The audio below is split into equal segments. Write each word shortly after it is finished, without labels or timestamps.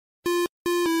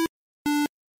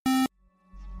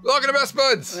Welcome to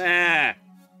Spuds.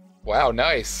 Wow,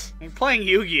 nice. I'm playing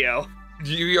Yu-Gi-Oh.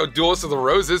 Yu-Gi-Oh! Duelists of the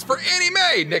Roses for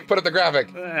May. Nick, put up the graphic.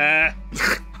 I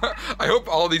hope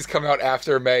all of these come out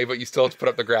after May, but you still have to put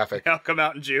up the graphic. They'll come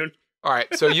out in June. All right,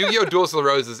 so Yu-Gi-Oh! Duelists of the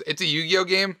Roses. It's a Yu-Gi-Oh!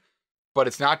 Game, but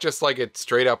it's not just like a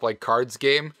straight up like cards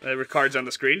game. There were cards on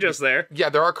the screen just there. Yeah,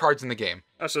 there are cards in the game.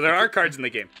 Oh, so there are cards in the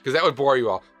game. Because that would bore you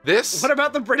all. This... What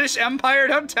about the British Empire?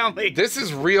 Don't tell me. This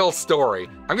is real story.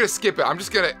 I'm going to skip it. I'm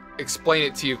just going to explain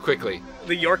it to you quickly.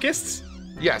 The Yorkists?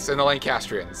 Yes, and the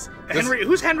Lancastrians.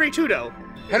 Who's Henry Tudor?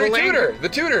 Henry Tudor, the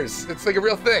Tudors. It's like a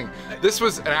real thing. This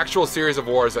was an actual series of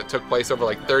wars that took place over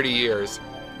like 30 years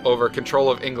over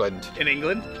control of England. In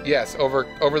England? Yes, over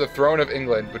the throne of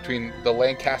England between the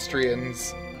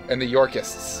Lancastrians and the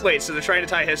Yorkists. Wait, so they're trying to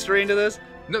tie history into this?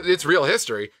 No, it's real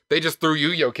history. They just threw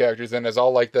Yu-Gi-Oh! Characters in as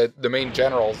all like the main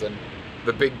generals and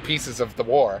the big pieces of the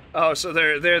war. Oh, so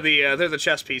they're the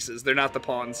chess pieces. They're not the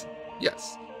pawns.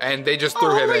 Yes. And they just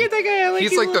threw him look in. At that guy.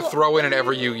 He's like the throw-in in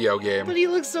every Yu-Gi-Oh! Game. But he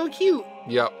looks so cute.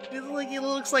 Yep. He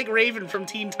looks like Raven from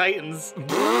Teen Titans.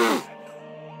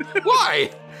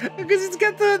 Why? Because he's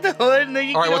got the hood and then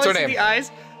you can what's her see name? the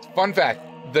eyes. Fun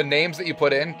fact, the names that you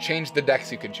put in change the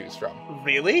decks you can choose from.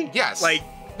 Really? Yes. Like,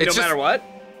 It's no matter what?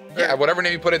 Yeah, whatever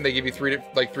name you put in, they give you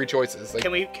three choices. Like,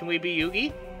 Can we be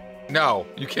Yugi? no,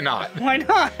 you cannot. Why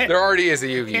not? There already is a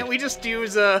Yugi. Can't we just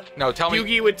use No, tell me.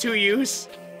 Yugi with 2 U's?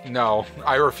 No,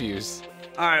 I refuse.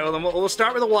 Alright, well then we'll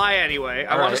start with a Y anyway.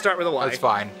 I want to start with a Y. That's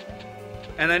fine.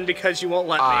 And then because you won't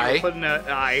let me, I. we'll put in a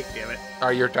I. Damn it. All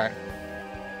right, your turn.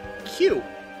 Q.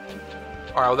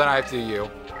 All right, well then I have to do you.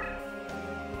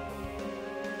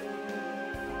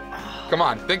 Come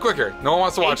on, think quicker. No one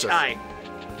wants to watch H-I.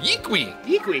 this. Yeekwi.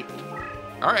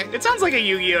 Yeekwi. All right. It sounds like a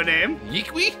Yu-Gi-Oh name.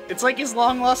 Yeekwi? It's like his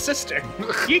long-lost sister.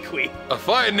 Yeekwi. A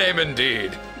fine name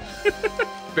indeed.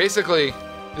 Basically,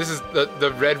 this is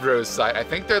the Red Rose side. I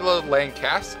think they're the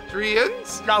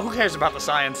Lancastrians? No, who cares about the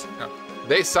science? No.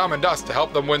 They summoned us to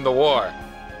help them win the war.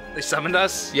 They summoned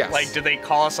us? Yes. Like, did they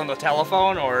call us on the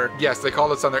telephone, or? Yes, they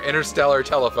called us on their interstellar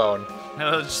telephone. And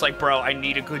I was just like, bro, I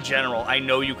need a good general. I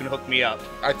know you can hook me up.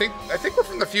 I think we're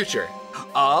from the future.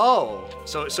 Oh.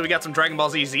 So we got some Dragon Ball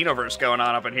Z Xenoverse going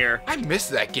on up in here. I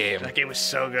missed that game. That game was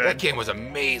so good. That game was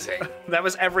amazing. That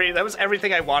was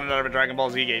everything I wanted out of a Dragon Ball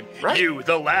Z game. Right. You,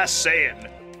 the last Saiyan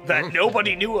that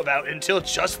nobody knew about until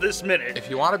just this minute. If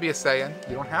you want to be a Saiyan,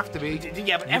 you don't have to be.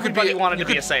 Yeah, but everybody wanted to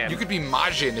be a Saiyan. You could be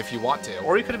Majin if you want to.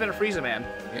 Or you could have been a Frieza man.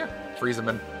 Yeah,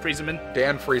 Friezaman. Friezaman.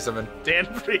 Dan Friezaman. Dan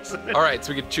Friezaman. All right,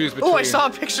 so we could choose between... Oh, I saw a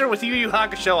picture with Yu Yu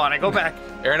Hakusho on it. Go back.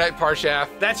 Aeronite Parshath.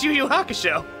 That's Yu Yu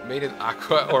Hakusho. Made in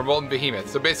Aqua or Molten Behemoth.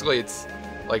 So basically it's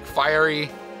like fiery,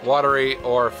 watery,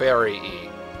 or fairy-y.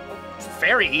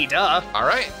 Fairy-y, duh. All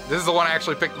right, this is the one I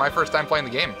actually picked my first time playing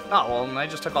the game. Oh, well, and I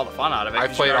just took all the fun out of it. I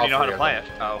played you already all know how three to of play them.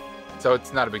 it. Oh. So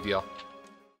it's not a big deal.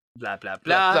 Blah, blah,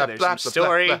 blah. There's some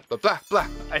story. Blah, blah, blah, blah.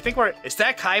 I think is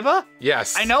that Kaiba?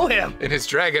 Yes. I know him. In his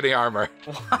dragony armor.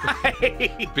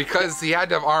 Why? Because he had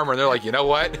to have armor, and they're like, you know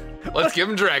what? Let's give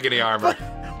him dragony armor.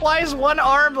 Why is one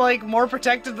arm, like, more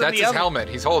protected than That's the other? his helmet.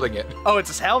 He's holding it. Oh, it's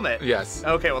his helmet? Yes.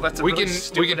 Okay, well, that's a really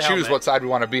stupid We can choose helmet. what side we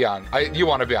want to be on. You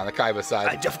want to be on the Kaiba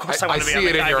side. Of course I want to be on see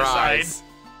the it in your Kaiba side. eyes.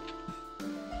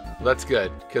 That's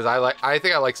good, because I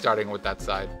think I like starting with that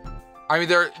side. I mean,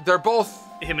 they're both...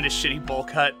 Him and his shitty bowl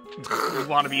cut.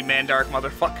 Wannabe Mandark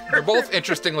motherfucker. They're both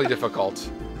interestingly difficult.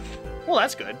 Well,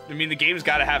 that's good. I mean, the game's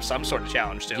got to have some sort of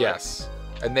challenge to it. Yes.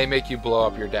 And they make you blow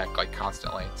up your deck, like,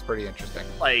 constantly. It's pretty interesting.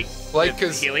 Like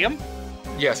because... helium?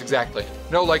 Yes, exactly.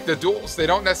 No, like, the duels, they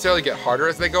don't necessarily get harder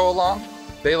as they go along.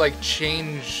 They, like,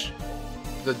 change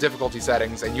the difficulty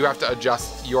settings, and you have to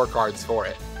adjust your cards for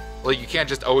it. Like, you can't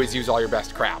just always use all your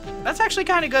best crap. That's actually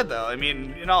kind of good, though. I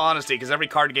mean, in all honesty, because every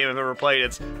card game I've ever played,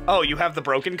 it's, oh, you have the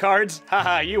broken cards?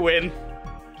 Haha, you win.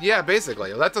 Yeah,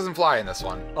 basically. That doesn't fly in this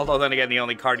one. Although, then again, the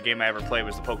only card game I ever played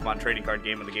was the Pokemon trading card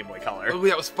game on the Game Boy Color. Oh,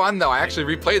 that was fun, though. I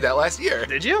actually replayed that last year.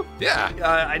 Did you? Yeah.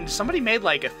 And somebody made,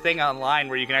 like, a thing online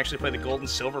where you can actually play the gold and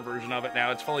silver version of it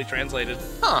now. It's fully translated.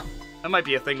 Huh. That might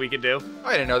be a thing we could do.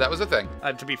 I didn't know that was a thing.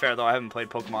 To be fair, though, I haven't played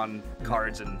Pokemon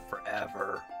cards in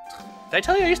forever. Did I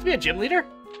tell you I used to be a gym leader?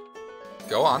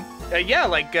 Go on. Yeah,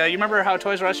 like, you remember how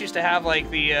Toys R Us used to have, like,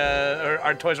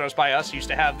 or Toys R Us by Us used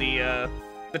to have the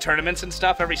tournaments and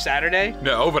stuff every Saturday?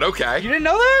 No, but okay. You didn't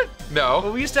know that? No.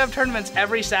 Well, we used to have tournaments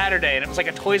every Saturday, and it was like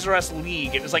a Toys R Us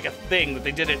league. It was like a thing that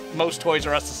they did at most Toys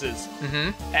R Us's.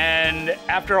 Mm-hmm. And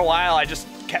after a while, I just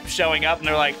kept showing up, and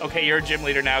they're like, okay, you're a gym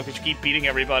leader now because you keep beating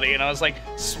everybody. And I was like,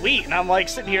 sweet. And I'm like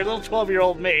sitting here, little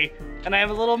 12-year-old me, and I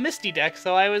have a little Misty deck,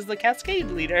 so I was the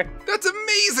Cascade leader. That's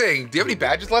amazing. Do you have any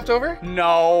badges left over?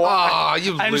 No. Aw,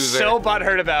 you loser. I'm so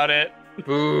butthurt about it.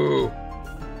 Boo.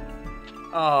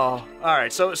 Oh, all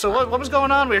right. So what was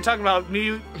going on? We were talking about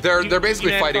They're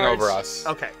basically fighting cards. over us.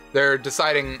 Okay. They're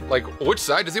deciding like which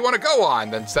side does he want to go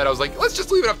on. Then instead I was like, let's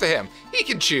just leave it up to him. He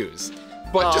can choose.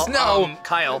 But just know,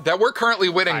 Kyle, that we're currently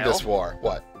winning this war.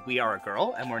 What? We are a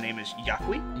girl, and our name is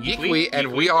Yakwi. Yikwi,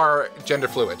 and we are gender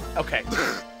fluid. Okay.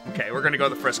 Okay, we're gonna go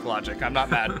the Frisk logic. I'm not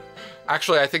mad.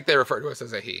 Actually, I think they refer to us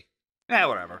as a he.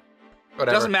 Whatever.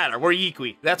 Whatever. Doesn't matter. We're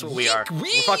Yikwi. That's what we are. Yikwi!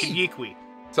 We're fucking Yikwi.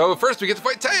 So first we get to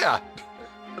fight Taya.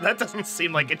 That doesn't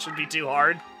seem like it should be too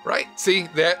hard. Right? See,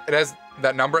 that it has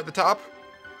that number at the top,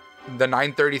 the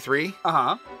 933.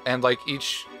 And like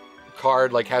each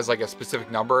card like has like a specific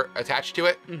number attached to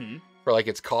it for like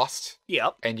its cost.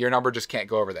 Yep. And your number just can't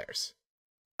go over theirs.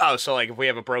 Oh, so like if we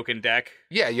have a broken deck?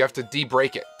 Yeah, you have to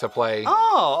de-break it to play.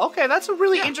 Oh, okay. That's a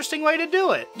really interesting way to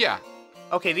do it. Yeah.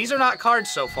 Okay, these are not cards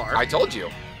so far. I told you.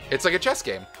 It's like a chess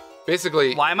game.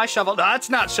 Basically. Why am I Shovel? No, that's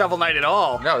not Shovel Knight at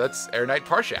all. No, that's Air Knight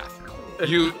Parshaft.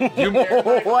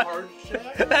 What?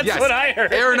 That's yes, what I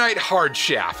heard. Air Knight Hard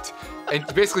Shaft. And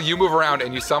basically you move around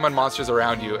and you summon monsters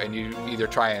around you and you either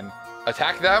try and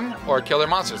attack them or kill their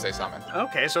monsters they summon.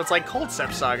 Okay, so it's like Cold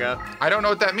Step Saga. I don't know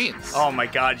what that means. Oh my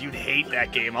god, you'd hate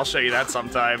that game. I'll show you that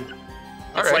sometime.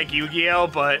 All It's right. like Yu-Gi-Oh,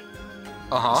 but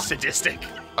sadistic.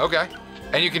 Okay.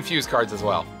 And you can fuse cards as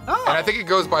well. Oh. And I think it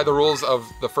goes by the rules of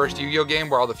the first Yu-Gi-Oh game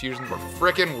where all the fusions were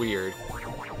frickin' weird.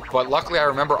 But luckily I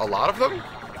remember a lot of them.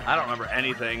 I don't remember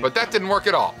anything. But that didn't work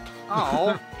at all.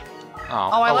 Oh.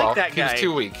 I like that guy. He was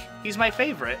too weak. He's my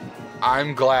favorite.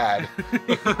 I'm glad.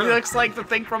 He looks like the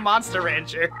thing from Monster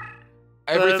Rancher.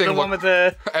 Everything the one with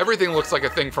the... Everything looks like a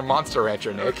thing from Monster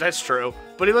Rancher, Nick. That's true.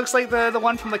 But he looks like the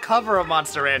one from the cover of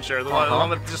Monster Rancher. The one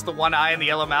with just the one eye and the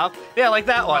yellow mouth. Yeah, like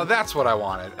that one. Oh, that's what I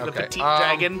wanted. Okay. The petite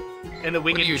dragon and the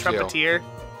winged trumpeteer.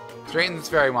 Straightens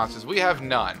fairy monsters. We have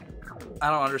none.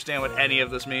 I don't understand what any of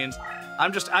this means.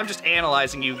 I'm just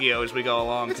analyzing Yu-Gi-Oh as we go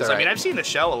along. Because right. I mean, I've seen the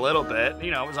show a little bit. You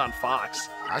know, it was on Fox.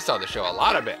 I saw the show a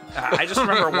lot of it. I just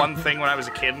remember one thing when I was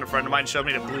a kid and a friend of mine showed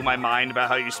me that blew my mind about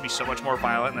how it used to be so much more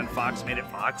violent and then Fox made it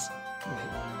Fox.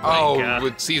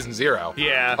 With season 0.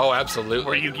 Yeah. Oh, absolutely.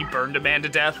 Where Yugi burned a man to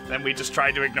death and we just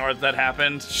tried to ignore that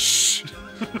happened. Shh.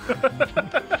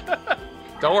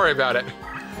 Don't worry about it.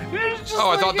 Just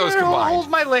I thought those combined. Hold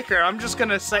my liquor. I'm just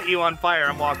gonna set you on fire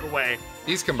and walk away.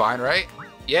 These combine, right?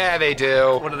 Yeah, they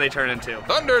do. What do they turn into?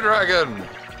 Thunder Dragon.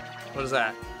 What is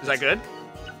that? Is that good?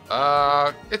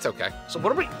 It's okay. So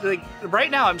what are we, like, right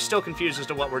now I'm still confused as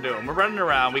to what we're doing. We're running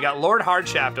around, we got Lord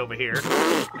Hardshaft over here.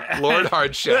 Lord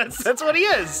Hardshaft. That's what he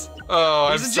is.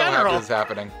 Oh, He's I'm a so happy general. this is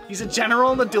happening. He's a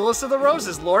general in the Duelists of the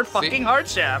Roses, Lord fucking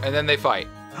Hardshaft. And then they fight.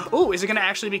 Ooh, is it gonna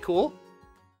actually be cool?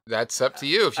 That's up to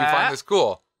you if you find this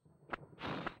cool.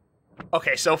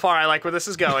 Okay, so far I like where this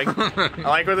is going. I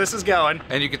like where this is going.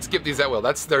 And you can skip these at will.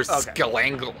 That's their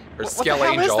Skelangle or What the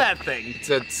hell is that thing? It's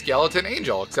a skeleton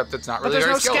angel, except it's not But really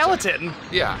there's very no skeleton.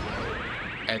 Yeah.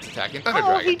 And it's attacking Thunder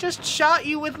Oh, Dragon. he just shot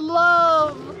you with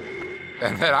love.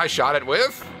 And then I shot it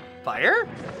with? Fire?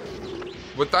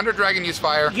 Would Thunder Dragon use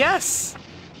fire? Yes.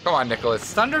 Come on, Nicholas.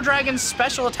 Thunder Dragon's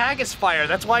special attack is fire.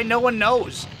 That's why no one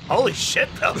knows. Holy shit,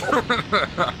 though.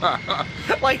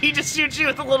 Like, he just shoots you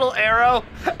with a little arrow,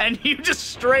 and you just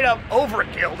straight up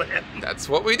overkilled him. That's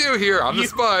what we do here on the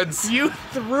Spuds. You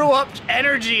threw up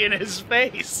energy in his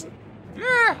face.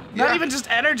 Yeah. Not even just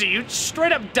energy. You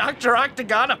straight up Dr.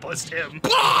 Octagonopused him.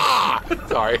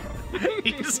 Sorry.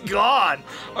 He's gone.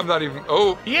 I'm not even...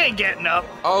 Oh. He ain't getting up.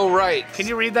 Oh, right. Can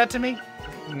you read that to me?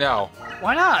 No.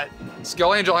 Why not?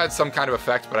 Skull Angel had some kind of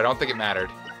effect, but I don't think it mattered.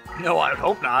 No, I would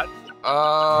hope not.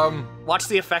 Watch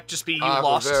the effect just be you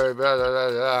lost.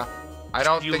 I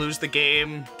don't You think... lose the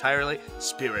game entirely.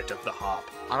 Spirit of the Hop.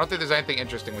 I don't think there's anything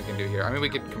interesting we can do here. I mean, we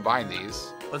could combine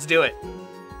these. Let's do it.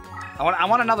 I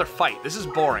want another fight. This is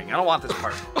boring. I don't want this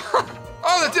part.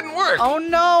 Oh, that didn't work! Oh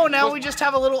no, now we just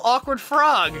have a little awkward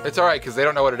frog. It's alright, because they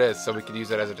don't know what it is, so we could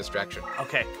use it as a distraction.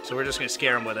 Okay, so we're just gonna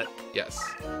scare him with it. Yes.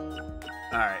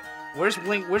 Alright. Where's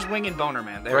Wing and Boner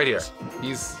Man? There Right he here.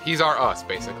 is. He's our us,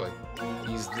 basically.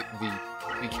 He's the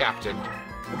captain.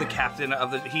 The captain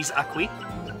of the... He's Akwi.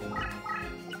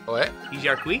 What? He's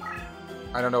Yarkwi.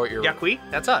 I don't know what you're... Yakwi,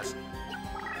 that's us.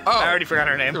 Oh. I already forgot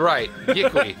her name. Right.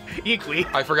 Yikwi.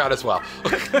 Yikwi. I forgot as well.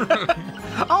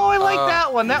 Oh, I like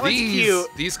that one. That one's cute.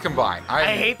 These combine.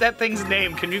 I hate that thing's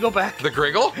name. Can you go back? The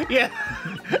Griggle? Yeah.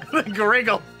 The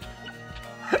Griggle.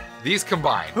 These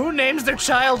combine. Who names their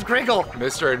child Griggle?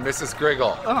 Mr. and Mrs.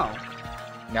 Griggle. Oh.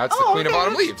 Now it's the Queen of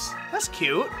Autumn Leaves. That's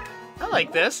cute. I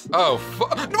like this. Oh,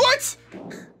 what?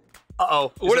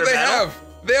 Uh-oh. What do they have?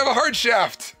 They have a hard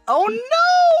shaft. Oh,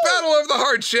 no! Battle of the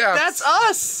Hard Shafts. That's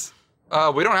us.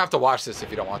 We don't have to watch this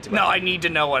if you don't want to. No, I need to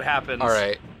know what happens. All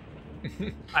right.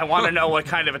 I want to know what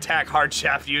kind of attack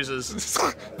Hardshaft uses.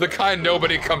 The kind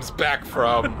nobody comes back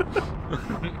from.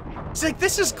 It's like,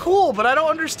 this is cool, but I don't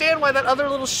understand why that other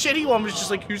little shitty one was just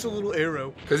like, here's a little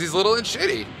arrow. Because he's little and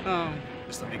shitty. Oh,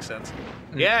 guess that makes sense.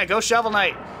 Yeah, go Shovel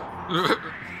Knight.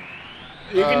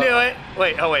 You can do it.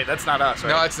 Wait, oh wait, that's not us, right?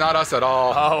 No, it's not us at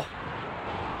all. Oh.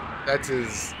 That's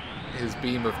his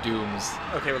beam of dooms.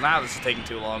 Okay, well now this is taking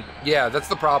too long. Yeah, that's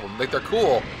the problem. Like, they're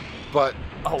cool, but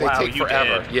they take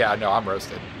forever. Did. Yeah, no, I'm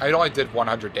roasted. I only did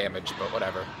 100 damage, but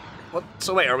whatever. What?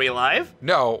 So wait, are we alive?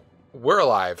 No, we're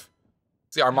alive.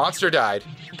 See, our monster died.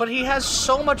 But he has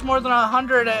so much more than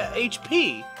 100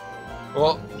 HP.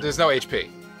 Well, there's no HP.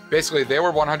 Basically, they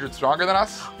were 100 stronger than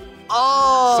us.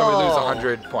 Oh. So we lose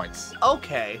 100 points.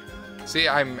 Okay. See,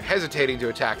 I'm hesitating to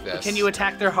attack this. Can you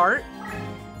attack their heart?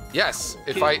 Yes.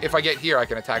 If I get here, I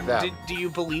can attack them. Do you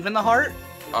believe in the heart?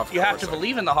 You have to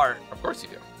believe in the heart. Of course you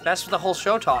do. That's what the whole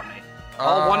show taught me.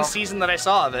 All one season that I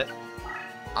saw of it.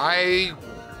 I'm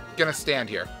gonna stand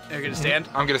here. You're gonna stand?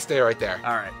 I'm gonna stay right there.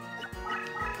 All right.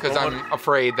 Because I'm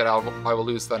afraid that I will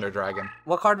lose Thunder Dragon.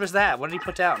 What card was that? What did he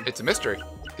put down? It's a mystery.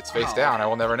 It's face down. I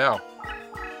will never know.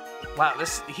 Wow,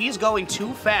 he's going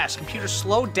too fast. Computer,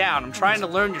 slow down. I'm trying to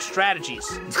learn your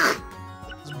strategies.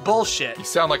 It's bullshit. You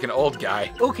sound like an old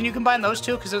guy. Oh, can you combine those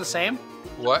two because they're the same?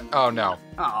 What? Oh, no.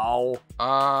 Oh.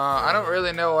 I don't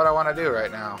really know what I want to do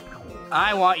right now.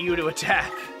 I want you to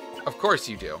attack. Of course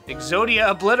you do.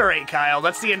 Exodia Obliterate, Kyle.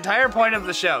 That's the entire point of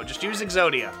the show. Just use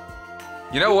Exodia.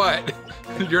 You know what?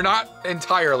 You're not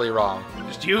entirely wrong.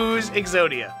 Just use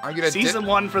Exodia. I'm gonna Season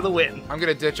 1 for the win. I'm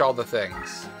gonna ditch all the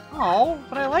things. Oh,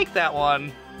 but I like that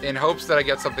one. In hopes that I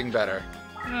get something better.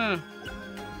 All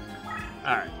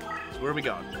right. So where are we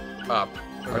going? Up.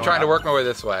 I'm trying to work my way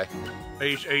this way. Are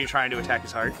you trying to attack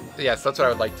his heart? Yes, that's what I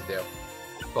would like to do.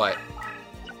 But,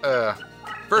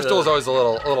 first duel is always a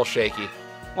little shaky.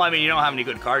 Well, I mean, you don't have any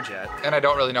good cards yet. And I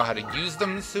don't really know how to use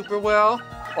them super well.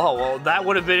 Oh, well, that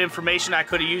would have been information I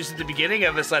could have used at the beginning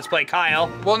of this Let's Play, Kyle.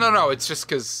 Well, no, it's just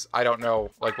because I don't know,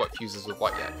 like, what fuses with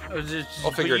what yet.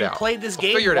 I'll figure it out. You played this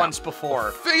game once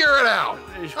before. Figure it out!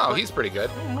 Oh, he's pretty good.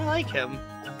 I like him.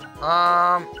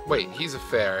 Wait, he's a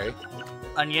fairy.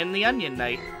 Onion the Onion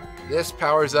Knight. This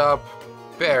powers up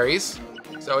fairies.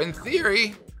 So in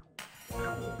theory,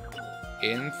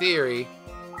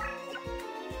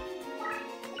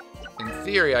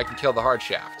 I can kill the hard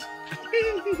shaft.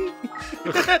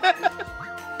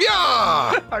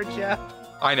 Yeah! Hard shaft.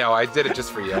 I know, I did it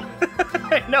just for you.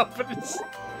 I know, but it's...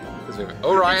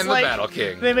 Orion it's the like Battle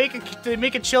King. They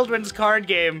make a children's card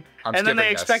game, and then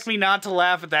they expect me not to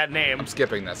laugh at that name. I'm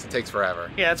skipping this. It takes forever.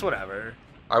 Yeah, it's whatever.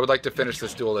 I would like to finish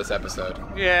this duel this episode.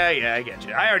 Yeah, I get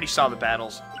you. I already saw the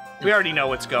battles. We already know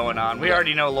what's going on. We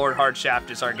already know Lord Hardshaft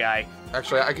is our guy.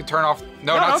 Actually, I could turn off...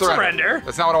 No, not not surrender.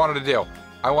 That's not what I wanted to do.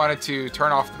 I wanted to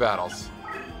turn off the battles.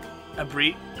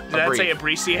 Did that say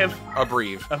abrasive?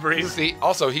 Abreve. See,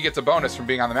 also, he gets a bonus from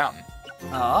being on the mountain.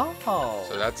 Oh.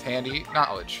 So that's handy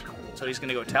knowledge. So he's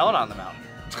gonna go tell it on the mountain.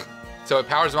 So it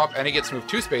powers him up, and he gets to move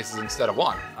 2 spaces instead of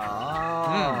 1. Oh.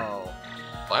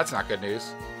 Well, that's not good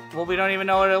news. Well, we don't even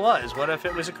know what it was. What if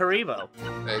it was a Karibo?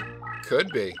 It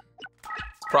could be.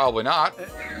 Probably not.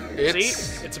 See?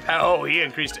 It's a Oh, he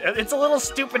increased it. It's a little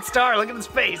stupid star. Look at his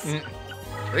face.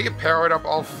 I think it powered up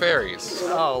all fairies.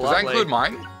 Oh, Does that include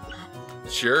mine?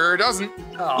 Sure doesn't.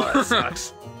 Oh, that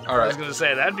sucks. All right. I was going to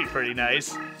say, that'd be pretty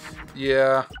nice.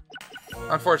 Yeah.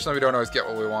 Unfortunately, we don't always get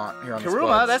what we want here on Karuma, the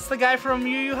Spuds. that's the guy from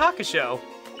Yu Yu Hakusho.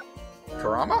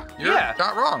 Kurama? You're Yeah.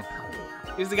 not wrong.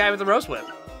 He's the guy with the rose whip.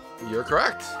 You're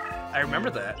correct. I remember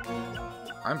that.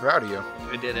 I'm proud of you.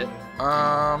 We did it.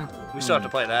 We still have to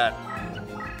play that.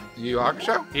 Yu Yu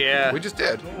Hakusho? Yeah. We just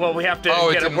did. Well, we have to it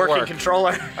get a didn't working work.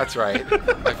 controller. That's right.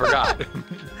 I forgot.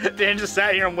 Dan just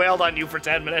sat here and wailed on you for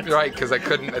 10 minutes. Right, because I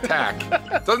couldn't attack.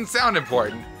 Doesn't sound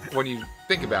important when you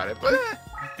think about it, but...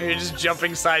 You're just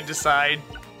jumping side to side.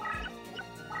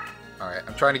 Alright,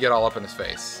 I'm trying to get all up in his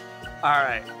face.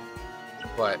 Alright.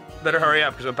 But... Better hurry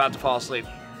up, because I'm about to fall asleep.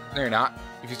 No, you're not.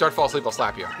 If you start to fall asleep, I'll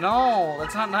slap you. No,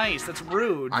 that's not nice. That's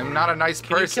rude. I'm not a nice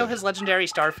person. Can you kill his legendary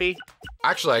Starfy?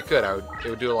 Actually, I could. It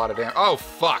would do a lot of damage. Oh,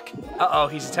 fuck! Uh-oh,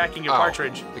 he's attacking your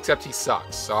partridge. Except he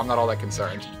sucks, so I'm not all that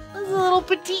concerned. This is a little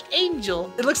petite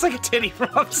angel. It looks like a titty from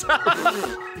outside.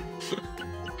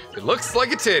 It looks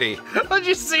like a titty. Did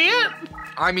you see it?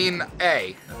 I mean,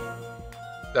 A.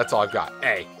 That's all I've got.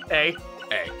 A. A.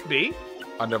 A. B.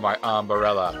 Under my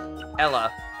umbrella.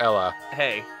 Ella.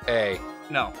 Hey. A.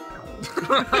 No.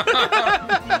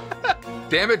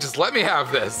 Damn it, just let me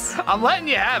have this. I'm letting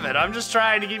you have it. I'm just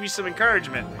trying to give you some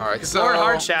encouragement. All right, Because so... Lord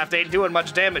Hardshaft ain't doing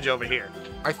much damage over here.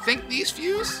 I think these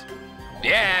fuse?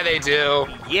 Yeah, they do.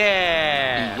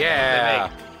 Yeah. Yeah.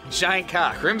 They make giant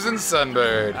cock. Crimson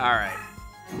Sunbird. All right.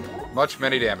 Much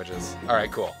many damages. All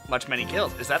right, cool. Much many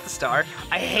kills. Is that the star?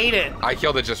 I hate it. I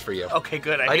killed it just for you. Okay,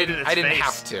 good. I didn't face.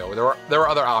 have to. There were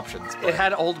other options. But... It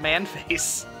had old man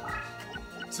face.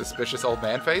 Suspicious old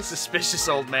man face? Suspicious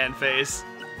old man face.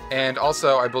 And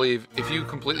also, I believe if you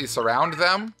completely surround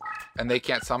them and they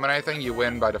can't summon anything, you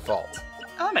win by default.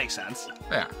 Oh, that makes sense.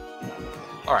 Yeah.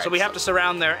 All right. So we have to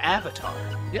surround their avatar.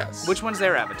 Yes. Which one's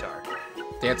their avatar?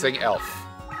 Dancing elf.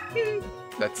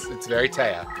 It's very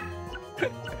Taya.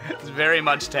 It's very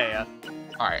much Taya.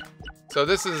 All right. So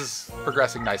this is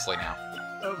progressing nicely now.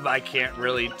 I can't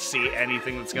really see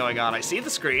anything that's going on. I see the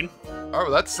screen.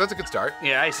 Oh, that's a good start.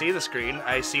 Yeah, I see the screen.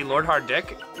 I see Lord Hard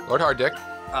Dick. Lord Hard Dick.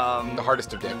 The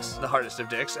hardest of dicks. The hardest of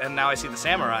dicks. And now I see the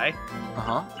samurai.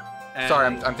 Uh-huh. Sorry,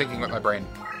 I'm thinking with my brain.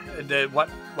 What?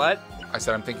 I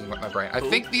said I'm thinking with my brain. I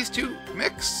think these two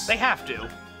mix. They have to.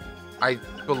 I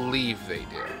believe they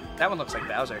do. That one looks like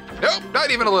Bowser. Nope, not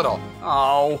even a little.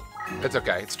 Oh. It's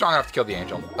okay. It's strong enough to kill the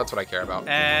angel. That's what I care about.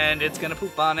 And it's gonna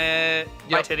poop on it.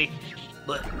 Yep. My titty.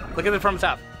 Look at it from the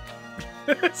top.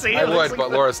 See? I would,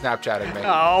 but Laura's Snapchatting me.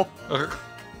 Oh.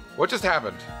 What just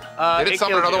happened? Did it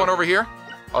summon killed another you. one over here?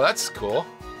 Oh, that's cool.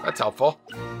 That's helpful.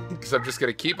 Because I'm just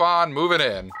gonna keep on moving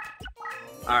in.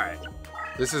 Alright.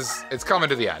 It's coming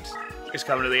to the end. It's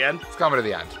coming to the end? It's coming to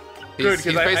the end. Good,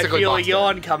 because I feel a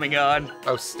yawn coming on.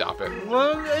 Oh, stop it.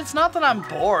 Well, it's not that I'm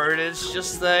bored, it's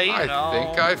just that, you know. I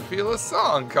think I feel a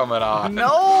song coming on.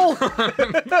 No!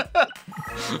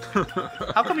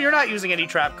 How come you're not using any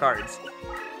trap cards?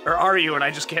 Or are you, and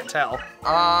I just can't tell?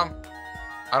 I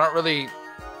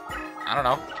don't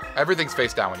know. Everything's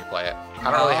face down when you play it.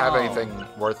 I don't really have anything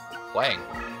worth playing.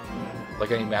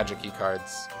 Like any Magic-y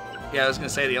cards. Yeah, I was gonna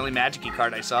say, the only Magic-y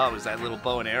card I saw was that little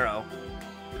bow and arrow.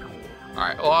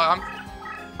 Alright, well,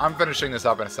 I'm finishing this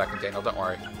up in a second, Daniel, don't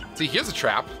worry. See, here's a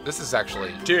trap. This is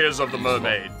actually Tears of the useful.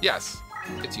 Mermaid. Yes,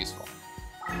 it's useful.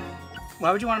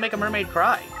 Why would you want to make a mermaid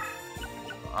cry?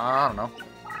 I don't know.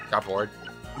 Got bored.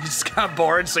 You just got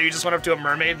bored, so you just went up to a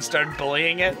mermaid and started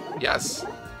bullying it? Yes.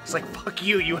 It's like, fuck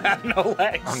you, you have no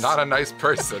legs. I'm not a nice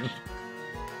person.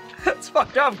 That's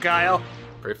fucked up, Kyle.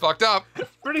 Pretty fucked up.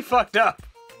 Pretty fucked up.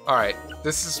 Alright,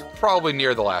 this is probably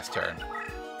near the last turn.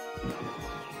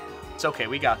 It's okay,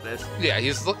 we got this. Yeah,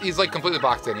 he's like completely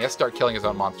boxed in. He has to start killing his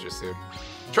own monsters soon.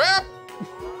 Trap!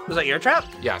 Was that your trap?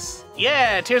 Yes.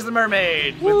 Yeah, Tears of the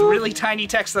Mermaid, with really tiny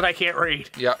text that I can't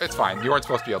read. Yeah, it's fine. You weren't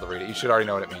supposed to be able to read it. You should already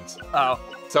know what it means. Oh.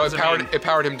 So it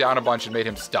powered him down a bunch and made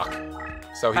him stuck.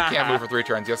 So he can't move for 3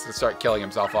 turns. He has to start killing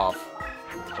himself off.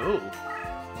 Ooh.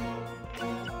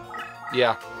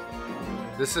 Yeah.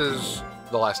 This is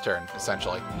the last turn,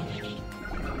 essentially.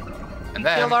 And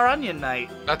then... Killed our Onion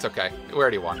Knight. That's okay. We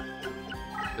already won.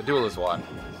 The duel is won.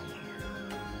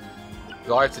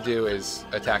 All I have to do is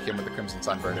attack him with the Crimson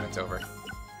Sunbird and it's over.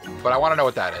 But I want to know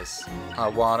what that is. I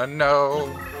want to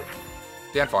know...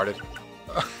 Dan farted.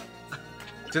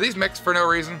 Do these mix for no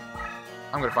reason?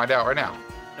 I'm going to find out right now.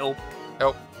 Nope.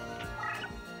 Nope.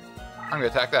 I'm going to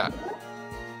attack that.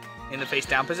 In the face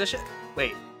down position?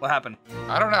 Wait, what happened?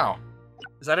 I don't know.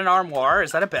 Is that an armoire?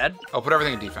 Is that a bed? I'll put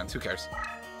everything in defense. Who cares?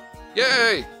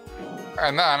 Yay!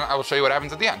 And then I will show you what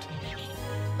happens at the end.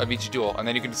 I'll meet you duel, and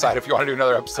then you can decide if you want to do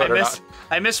another episode or not.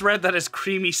 I misread that as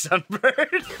Creamy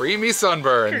Sunbird. Creamy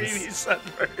Sunburns. Creamy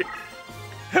Sunbird.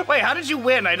 Wait, how did you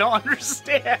win? I don't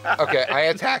understand. Okay, I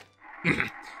attacked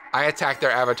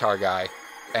their avatar guy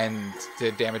and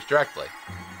did damage directly.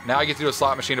 Now I get to do a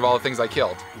slot machine of all the things I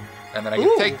killed, and then I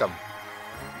get to take them.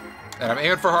 And I'm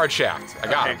aiming for hard shaft. I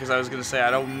got him. because I was going to say,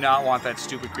 I do not want that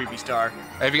stupid creepy star.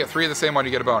 And if you get 3 of the same one,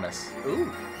 you get a bonus.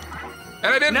 Ooh. And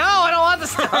I didn't. No, I don't want the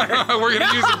star. We're going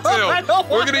to use them too.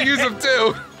 We're going to use them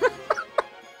too.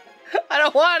 I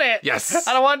don't want it. Yes.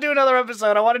 I don't want to do another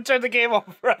episode. I want to turn the game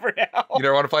off forever now. You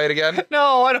never want to play it again?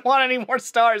 No, I don't want any more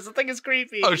stars. The thing is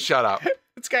creepy. Oh, shut up.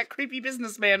 It's got creepy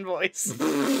businessman voice. It doesn't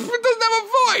have a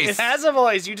voice. It has a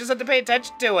voice. You just have to pay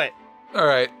attention to it. All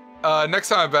right. Next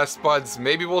time at Best Spuds,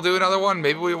 maybe we'll do another one.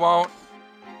 Maybe we won't.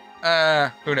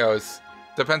 Who knows?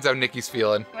 Depends how Nikki's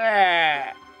feeling.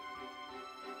 Ah.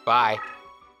 Bye.